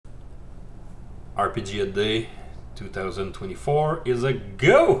RPGaDAY 2024 is a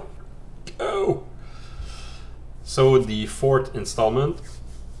go! Go! So the fourth installment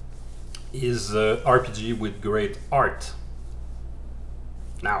is RPG with great art.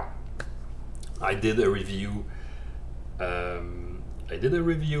 Now, I did a review.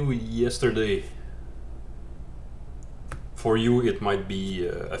 Yesterday. For you, it might be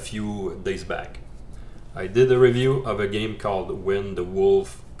a few days back. I did a review of a game called When the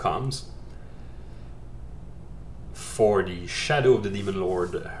Wolf Comes for the Shadow of the Demon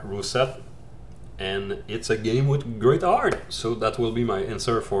Lord rule set, and it's a game with great art, so that will be my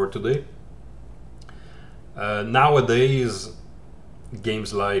answer for today. Nowadays,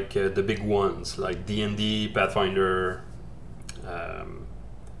 games like the big ones like D&D, Pathfinder,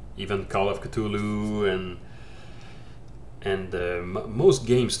 even Call of Cthulhu, and most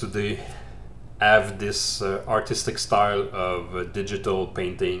games today have this artistic style of digital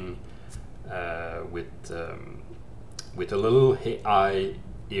painting with a little AI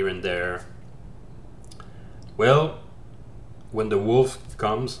here and there. Well, When the Wolf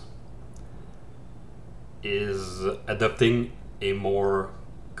Comes is adopting a more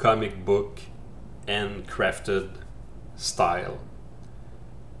comic book and crafted style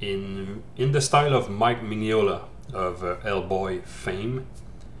in the style of Mike Mignola of Hellboy fame.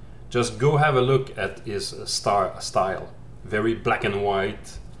 Just go have a look at his style. Very black and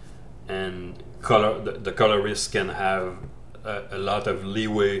white, and the colorist can have a lot of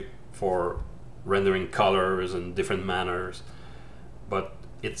leeway for rendering colors in different manners, but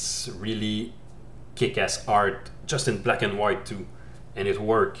it's really kick-ass art just in black and white too, and it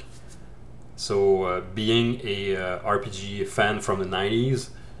works. So being a RPG fan from the 90s,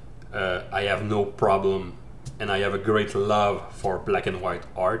 I have no problem, and I have a great love for black and white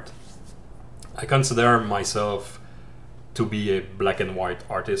art. I consider myself to be a black and white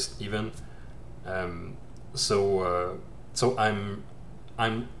artist even. So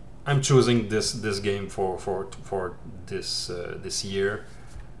I'm choosing this game for this year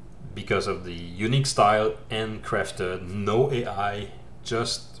because of the unique style and crafted, no AI,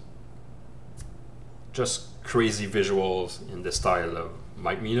 just crazy visuals in the style of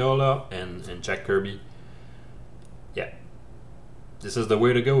Mike Mignola and Jack Kirby. Yeah, this is the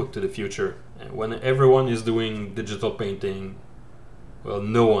way to go to the future. And when everyone is doing digital painting, well,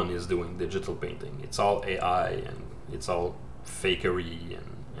 no one is doing digital painting. It's all AI, and it's all fakery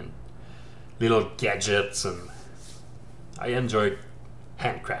and little gadgets, and I enjoy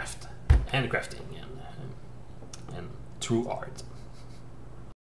handcrafting and true art.